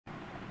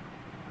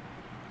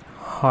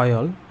Hi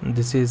all,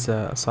 this is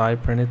Sai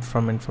Pranith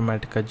from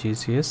Informatica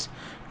GCS.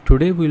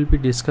 Today we'll be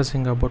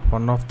discussing about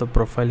one of the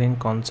profiling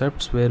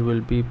concepts where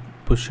we'll be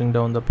pushing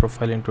down the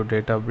profile into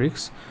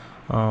Databricks.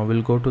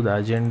 We'll go to the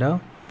agenda.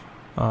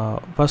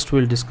 First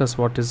we'll discuss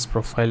what is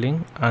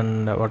profiling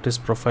and what is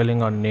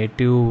profiling on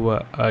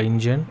native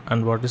engine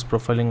and what is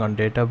profiling on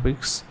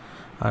Databricks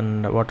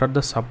and what are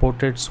the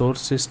supported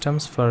source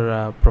systems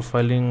for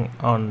profiling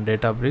on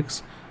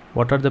Databricks.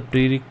 What are the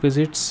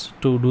prerequisites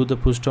to do the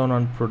push down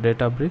on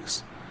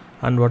Databricks,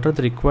 and what are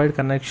the required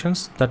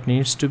connections that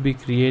needs to be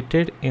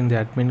created in the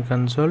admin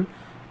console,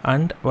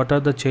 and what are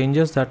the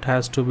changes that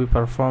has to be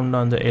performed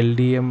on the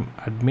LDM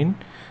admin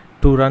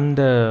to run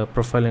the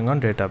profiling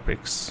on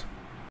Databricks.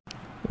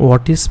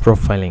 What is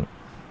profiling?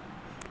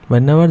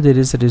 Whenever there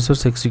is a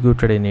resource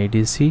executed in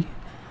EDC,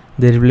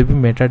 there will be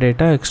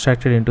metadata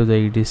extracted into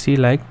the EDC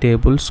like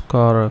tables,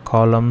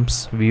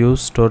 columns,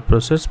 views, stored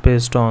process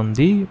based on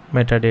the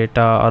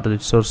metadata or the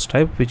resource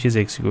type which is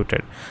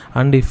executed.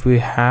 And if we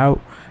have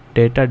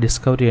data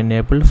discovery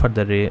enabled for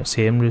the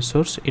same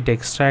resource, it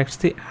extracts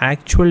the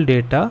actual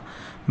data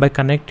by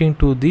connecting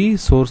to the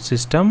source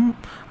system,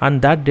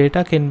 and that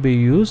data can be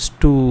used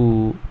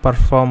to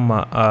perform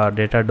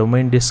data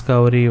domain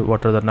discovery.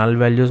 What are the null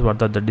values,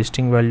 what are the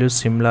distinct values,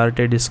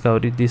 similarity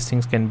discovery, these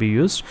things can be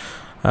used.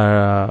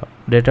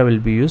 Data will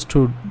be used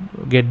to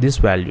get these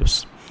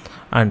values.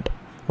 And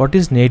what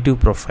is native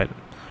profile?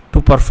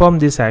 To perform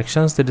these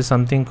actions, there is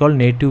something called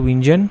native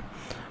engine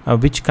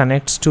which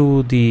connects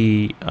to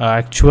the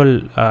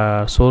actual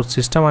source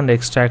system and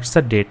extracts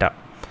the data.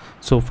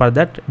 So for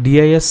that,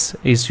 DIS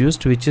is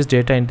used, which is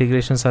data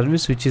integration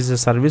service, which is a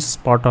service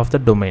part of the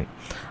domain.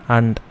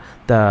 And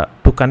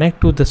to connect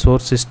to the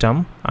source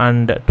system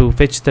and to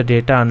fetch the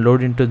data and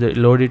load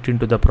it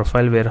into the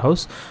profile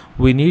warehouse,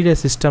 we need a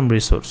system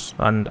resource.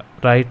 And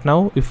right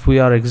now, if we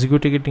are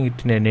executing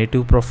it in a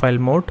native profile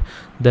mode,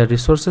 the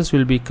resources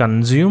will be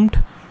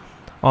consumed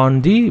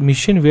on the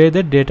machine where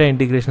the data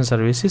integration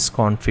service is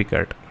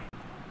configured.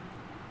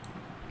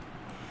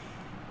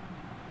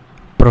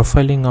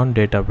 Profiling on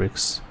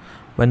Databricks.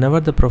 Whenever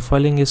the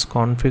profiling is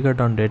configured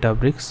on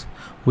Databricks,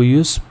 we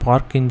use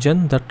Spark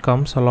engine that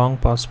comes along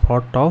as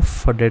part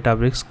of a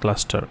Databricks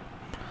cluster.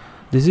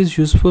 This is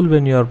useful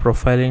when you are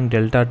profiling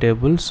Delta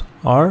tables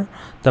or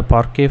the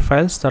Parquet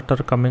files that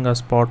are coming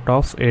as part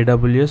of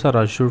AWS or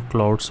Azure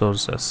cloud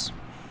sources.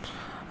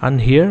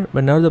 And here,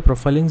 whenever the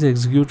profiling is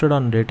executed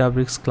on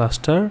Databricks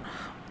cluster,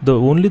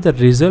 only the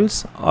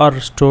results are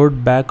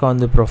stored back on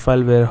the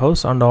profile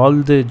warehouse, and all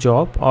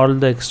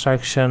the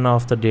extraction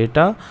of the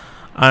data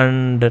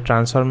and the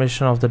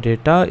transformation of the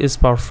data is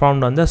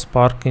performed on the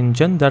Spark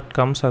engine that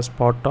comes as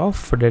part of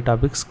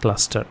Databricks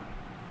cluster.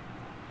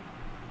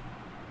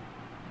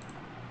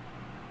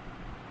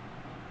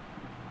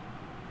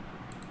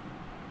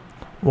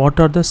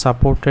 What are the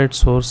supported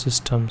source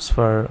systems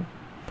for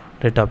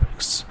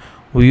Databricks?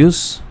 We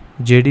use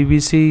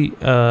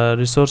JDBC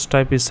resource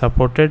type is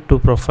supported to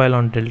profile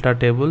on Delta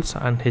tables,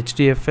 and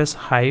HDFS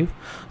Hive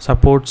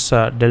supports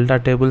Delta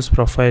tables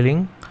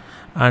profiling,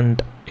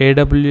 and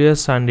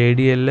AWS and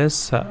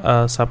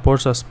ADLS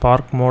supports a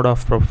Spark mode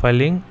of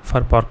profiling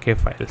for Parquet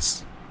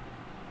files.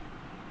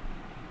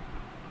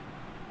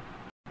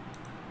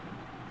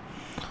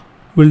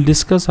 We'll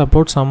discuss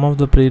about some of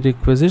the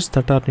prerequisites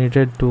that are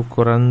needed to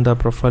run the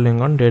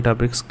profiling on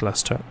Databricks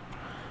cluster.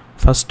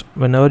 First,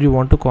 whenever you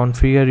want to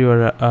configure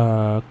your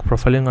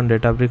profiling on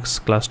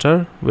Databricks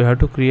cluster, we have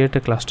to create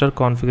a cluster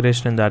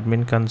configuration in the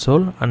admin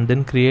console and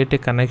then create a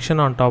connection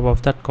on top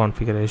of that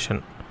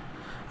configuration.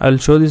 I will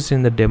show this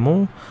in the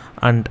demo.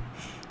 And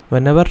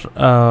whenever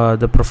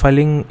the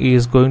profiling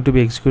is going to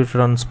be executed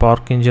on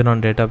Spark engine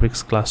on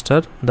Databricks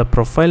cluster, the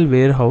profile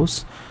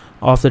warehouse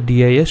of the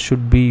DIS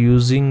should be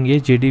using a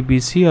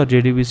JDBC or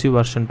JDBC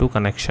version 2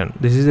 connection.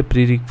 This is a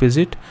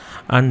prerequisite,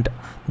 and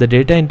the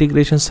data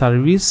integration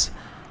service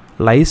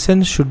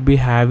license should be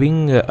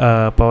having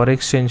Power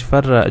Exchange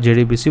for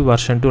JDBC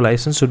version 2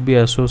 license should be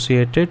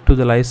associated to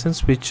the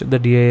license which the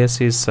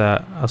DIS is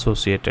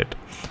associated.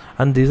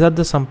 And these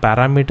are some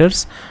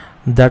parameters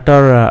that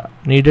are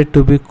needed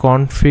to be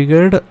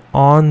configured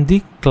on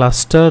the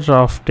cluster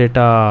of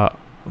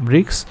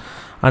Databricks,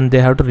 and they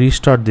have to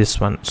restart this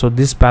one. So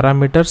these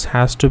parameters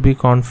has to be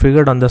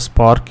configured on the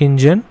Spark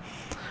engine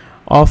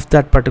of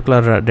that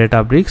particular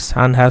Databricks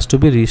and has to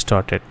be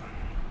restarted.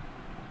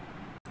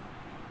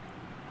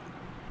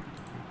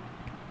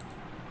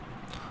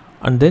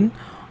 And then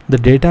the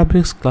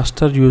Databricks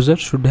cluster user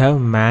should have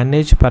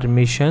manage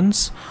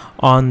permissions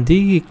on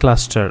the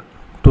cluster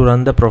to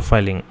run the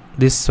profiling.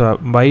 This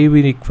why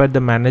we require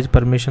the manage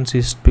permissions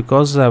is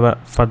because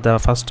for the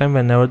first time,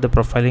 whenever the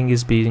profiling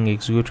is being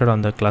executed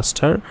on the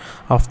cluster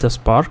of the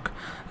Spark,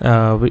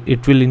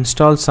 it will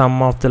install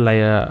some of the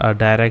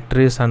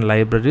directories and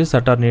libraries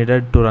that are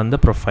needed to run the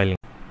profiling.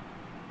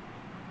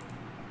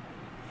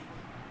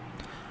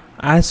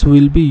 As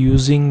we'll be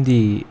using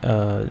the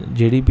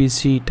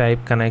JDBC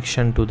type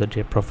connection to the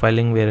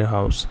profiling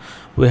warehouse,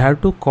 we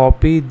have to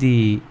copy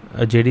the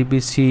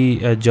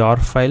JDBC jar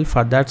file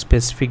for that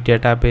specific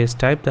database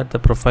type that the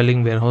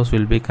profiling warehouse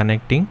will be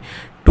connecting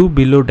to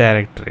below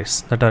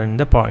directories that are in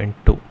the point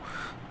 2.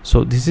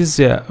 So this is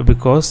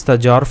because the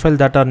jar file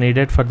that are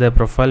needed for the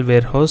profile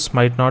warehouse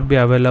might not be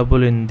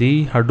available in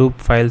the Hadoop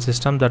file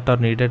system that are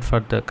needed for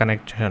the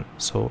connection.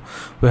 So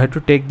we have to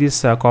take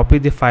this copy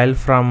the file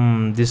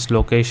from this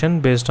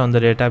location based on the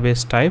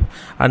database type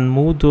and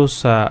move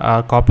those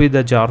copy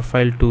the jar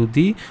file to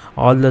the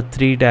all the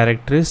 3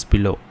 directories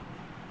below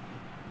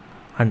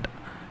and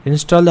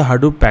install the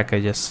Hadoop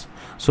packages.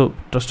 So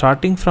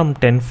starting from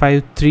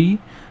 10.5.3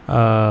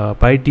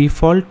 by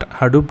default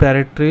Hadoop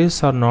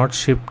directories are not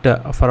shipped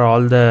for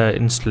all the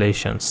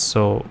installations,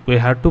 so we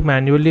have to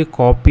manually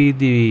copy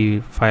the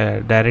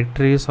file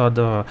directories or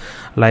the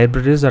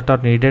libraries that are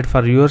needed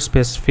for your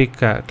specific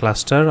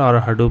cluster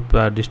or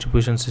Hadoop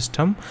distribution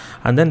system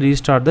and then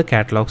restart the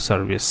catalog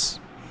service.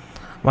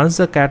 Once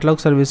the catalog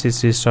service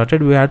is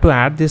restarted, we have to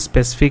add this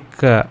specific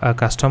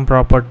custom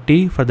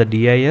property for the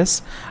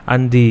DIS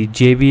and the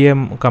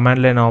JVM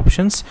command line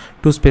options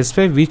to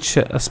specify which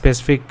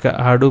specific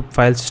Hadoop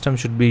file system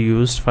should be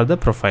used for the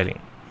profiling.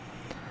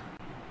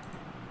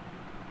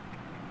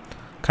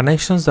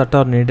 Connections that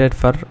are needed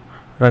for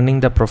running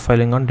the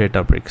profiling on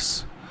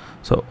Databricks.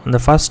 So the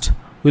first,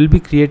 we'll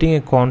be creating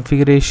a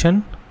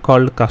configuration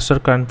called cluster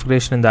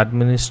configuration in the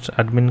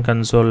admin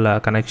console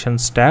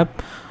connections tab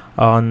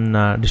on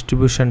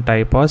distribution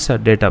type as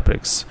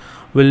Databricks.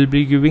 We'll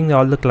be giving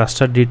all the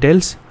cluster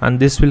details and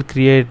this will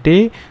create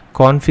a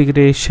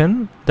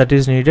configuration that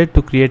is needed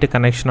to create a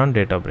connection on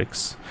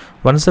Databricks.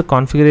 Once the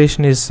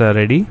configuration is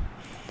ready,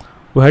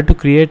 we have to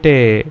create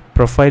a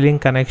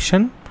profiling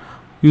connection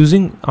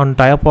using on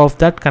top of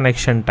that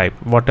connection type.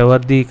 Whatever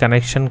the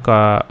connection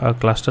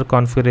cluster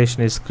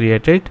configuration is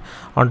created,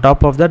 on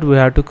top of that we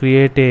have to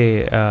create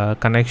a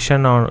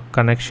connection or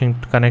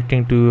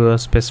connecting to a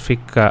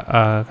specific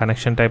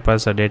connection type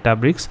as a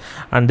Databricks,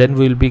 and then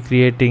we will be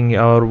creating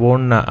our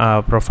own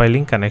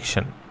profiling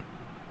connection.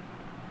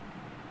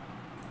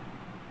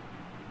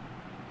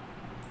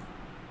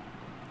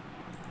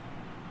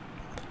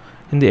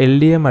 In the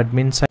LDM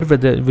admin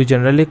side, we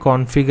generally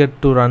configure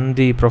to run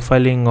the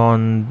profiling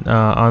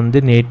on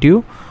the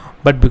native,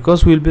 but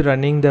because we will be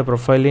running the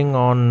profiling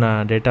on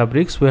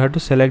Databricks, we have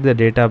to select the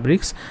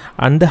Databricks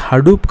and the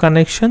Hadoop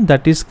connection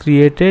that is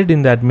created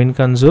in the admin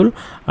console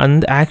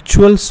and the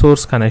actual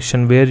source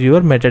connection where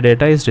your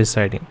metadata is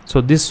residing. So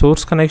this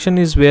source connection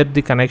is where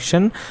the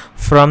connection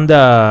from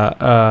the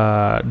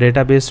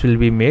database will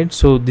be made.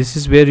 So this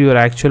is where your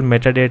actual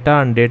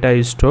metadata and data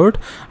is stored,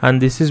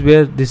 and this is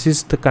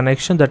the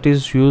connection that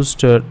is used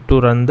to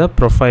run the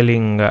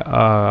profiling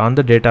on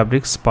the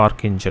Databricks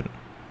Spark engine.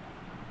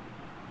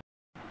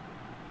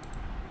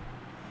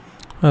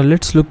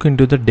 Let's look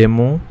into the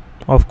demo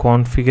of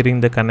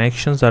configuring the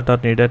connections that are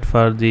needed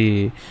for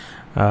the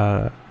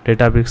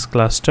Databricks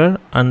cluster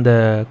and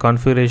the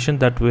configuration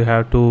that we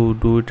have to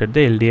do it at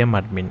the LDM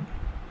admin.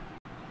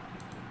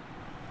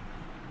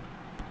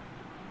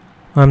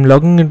 I'm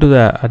logging into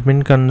the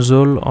admin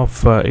console of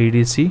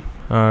EDC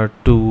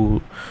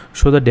to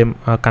show the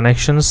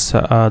connections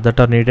that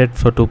are needed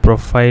to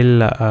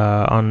profile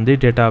on the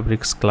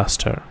Databricks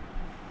cluster.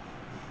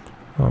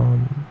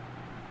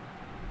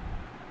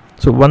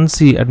 So once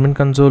the admin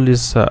console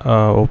is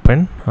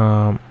open,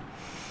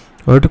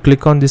 we have to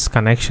click on this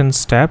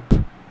connections tab.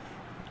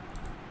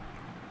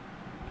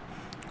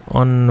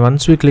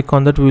 Once we click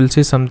on that, we will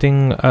see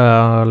something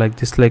like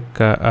this, like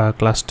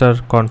cluster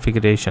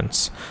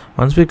configurations.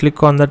 Once we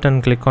click on that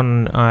and click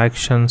on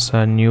actions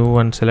new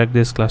and select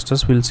these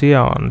clusters, we'll see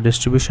on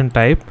distribution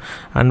type,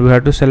 and we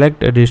have to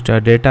select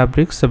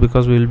Databricks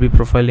because we will be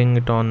profiling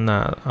it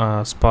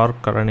on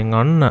Spark running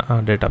on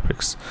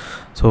Databricks.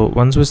 So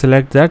once we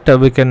select that,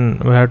 we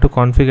have to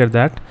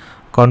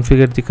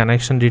configure the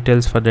connection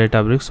details for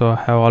Databricks. So I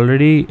have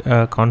already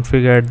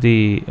configured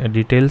the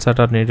details that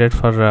are needed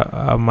for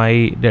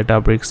my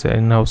Databricks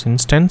in-house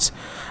instance,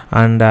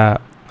 and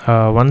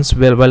once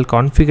while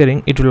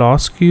configuring, it will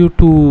ask you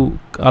to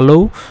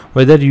allow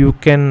whether you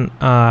can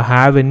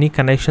have any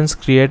connections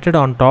created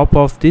on top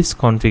of this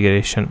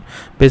configuration.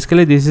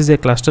 Basically this is a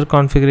cluster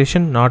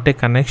configuration, not a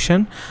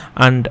connection,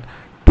 and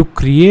to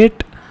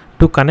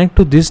connect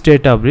to this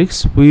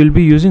Databricks, we will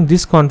be using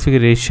this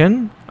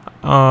configuration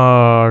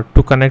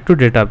to connect to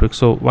Databricks.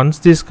 So once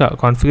this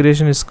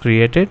configuration is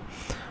created,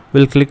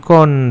 we'll click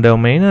on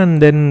domain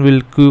and then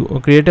we'll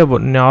create a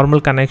normal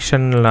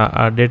connection,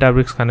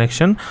 Databricks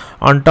connection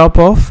on top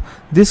of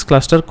this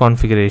cluster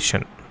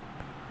configuration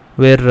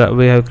where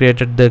we have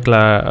created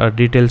the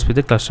details with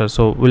the cluster.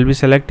 So we'll be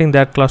selecting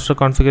that cluster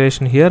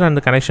configuration here, and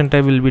the connection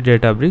type will be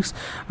Databricks,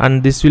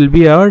 and this will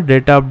be our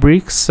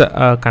Databricks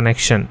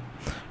connection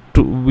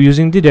to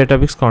using the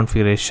Databricks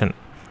configuration.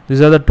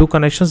 These are the two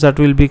connections that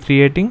we'll be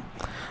creating.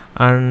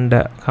 And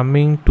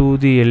coming to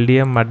the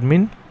LDM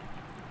admin,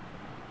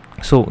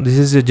 So this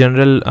is a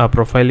general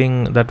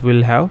profiling that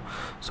we'll have.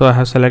 So I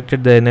have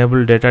selected the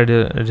enable data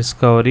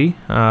discovery,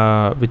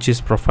 which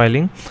is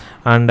profiling,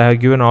 and I have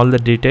given all the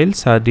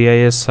details.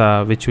 DIS,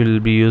 which will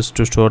be used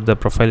to store the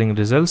profiling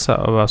results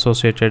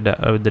associated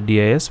with the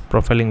DIS.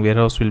 Profiling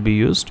warehouse will be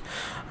used,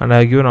 and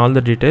I have given all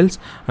the details.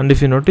 And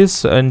if you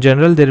notice, in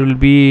general there will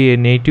be a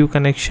native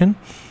connection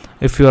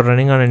if you are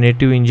running on a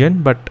native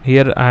engine, but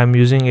here I am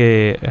using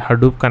a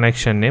Hadoop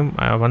connection name.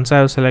 Once I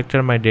have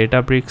selected my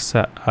Databricks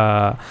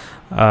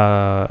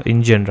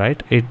engine,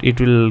 right,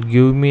 it will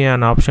give me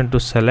an option to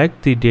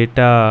select the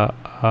data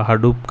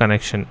Hadoop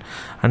connection,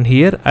 and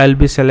here I'll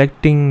be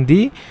selecting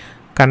the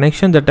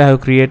connection that I have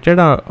created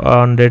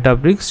on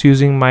Databricks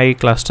using my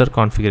cluster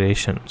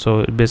configuration.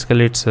 So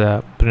basically it's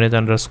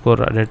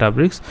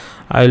Pranit_Databricks.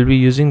 I will be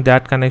using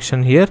that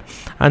connection here,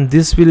 and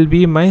this will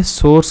be my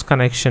source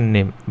connection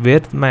name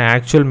where my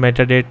actual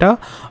metadata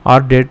or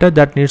data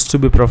that needs to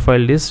be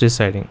profiled is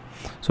residing.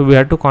 So we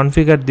have to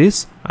configure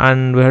this,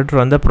 and we have to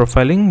run the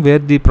profiling, where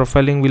the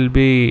profiling will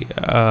be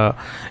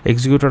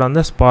executed on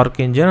the Spark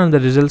engine, and the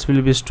results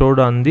will be stored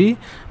on the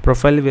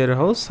profile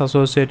warehouse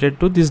associated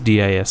to this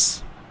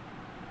DIS.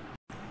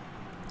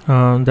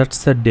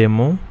 That's the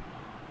demo.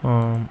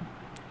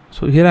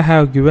 So here I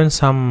have given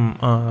some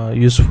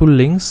useful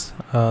links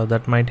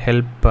that might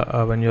help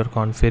when you're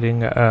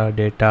configuring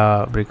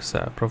Databricks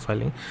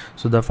profiling.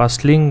 So the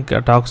first link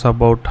talks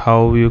about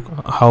how we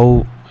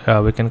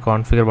can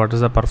configure what is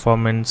the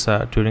performance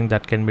tuning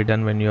that can be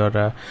done when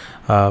you're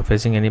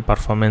facing any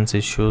performance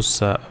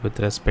issues with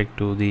respect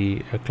to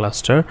the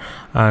cluster,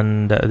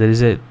 and there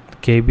is a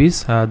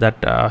KBs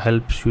that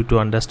helps you to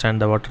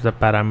understand what are the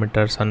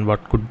parameters and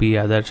what could be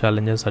other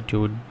challenges that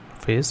you would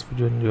face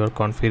when you are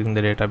configuring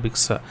the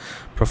Databricks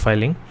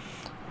profiling.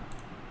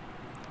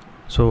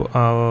 So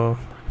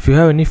if you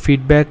have any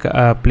feedback,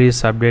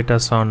 please update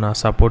us on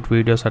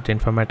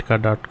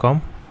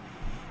supportvideos@informatica.com.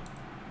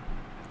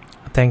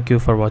 Thank you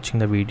for watching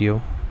the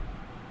video.